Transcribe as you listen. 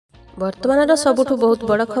वर्तमान सबुठु बहुत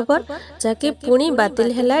बड़ खबर जहाँकि पुणी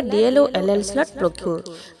बातिल हैला डीएल और एलएल स्लॉट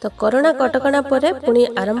बुकिंग। तो कोरोना कटकणा परे पुणी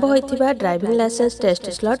आरंभ होइथिबा ड्राइविंग लाइसेंस टेस्ट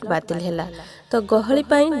स्लॉट बातिल हैला। तो गहली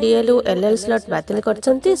पाई डीएल और एलएल स्लॉट बातिल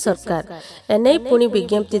करछंती सरकार। एनै पुणी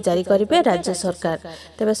विज्ञप्ति जारी करिवे राज्य सरकार।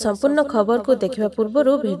 तबे संपूर्ण खबर को देखिबा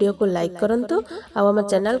पूर्वरु वीडियो को लाइक करंतु आ हम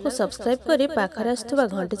चैनल को सब्सक्राइब करी पाखरे आस्थुबा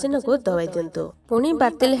घंटी चिन्ह को दबाई दियंतु। पुणी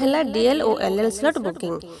बातिल हैला डीएल और एलएल स्लॉट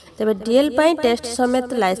बुकिंग। तबे डीएल पाई टेस्ट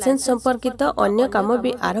समेत लाइसेंस संपर्कित अन्य काम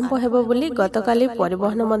भी आरंभ हेबो बोली गतकाली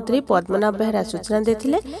परिवहन मंत्री पद्मनाभ बेहरा सूचना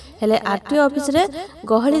देथिले। हेले आरटीओ ऑफिस रे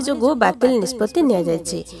गहली जोगु बातिल निष्पत्ति निया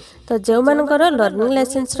जायछि। तो जो मानकर लर्निंग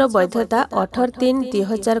लाइसेंस रो वैधता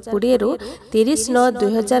 18/3/2020 रु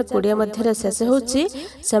 30/9/2020 मध्य शेष होछि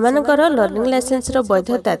सेमानकर लर्निंग लाइसेंस रो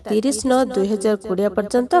वैधता 30/9/2020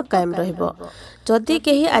 पर्यंत कायम रहइबो। जदि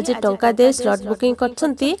केही आज टंका दे स्लॉट बुकिंग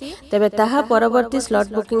करछंती तेबे ताहा परवर्ती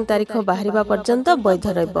स्लॉट बुकिंग तारीख बाहरिबा पर्यंत वैध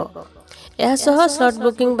रहइबो। एहासह स्लॉट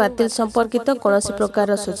बुकिंग बातिल संपर्कित कोनोसी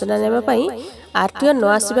प्रकार सूचना नेबा पई आरटीओ न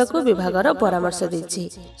आसिबाकू विभागर परामर्श दैछि।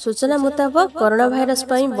 सूचना मुताबक कोरोना भाइरस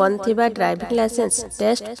पई बंद थिबा ड्राइविंग लाइसेंस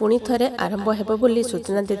टेस्ट पुणी थरे आरंभ हेबो बोली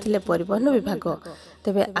सूचना देथिले परिवहन विभाग।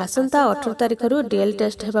 तेबे आसंता 18 तारिख रु डीएल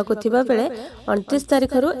टेस्ट हेबाकू थिबा बेले 29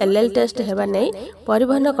 तारिख रु एलएल टेस्ट हेबा नै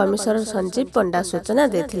परिवहन कमिशनर संजीव पंडा सूचना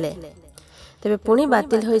देथिले। तेबे पुणी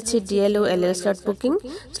बातिल होइछि डीएल और एलएल स्लॉट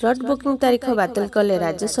बुकिंग तारीख बातिल कले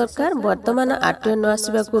राज्य सरकार। वर्तमान आरटीओ न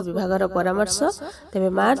आसिबाकू विभागर परामर्श। तेबे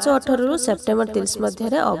मार्च 18 रु सेप्टेम्बर 30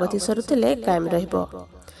 मध्य अवधि सरुथिले कायम रहिबो।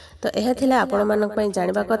 तो यह थिला आपण मानक पई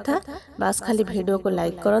जानिबा कथा। बास खाली वीडियो को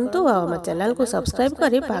लाइक करंतु आ हम चैनल को सब्सक्राइब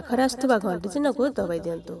करी पाखरे आस्थुबा घंटी चिन्ह को दबाई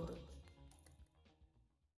दियंतु।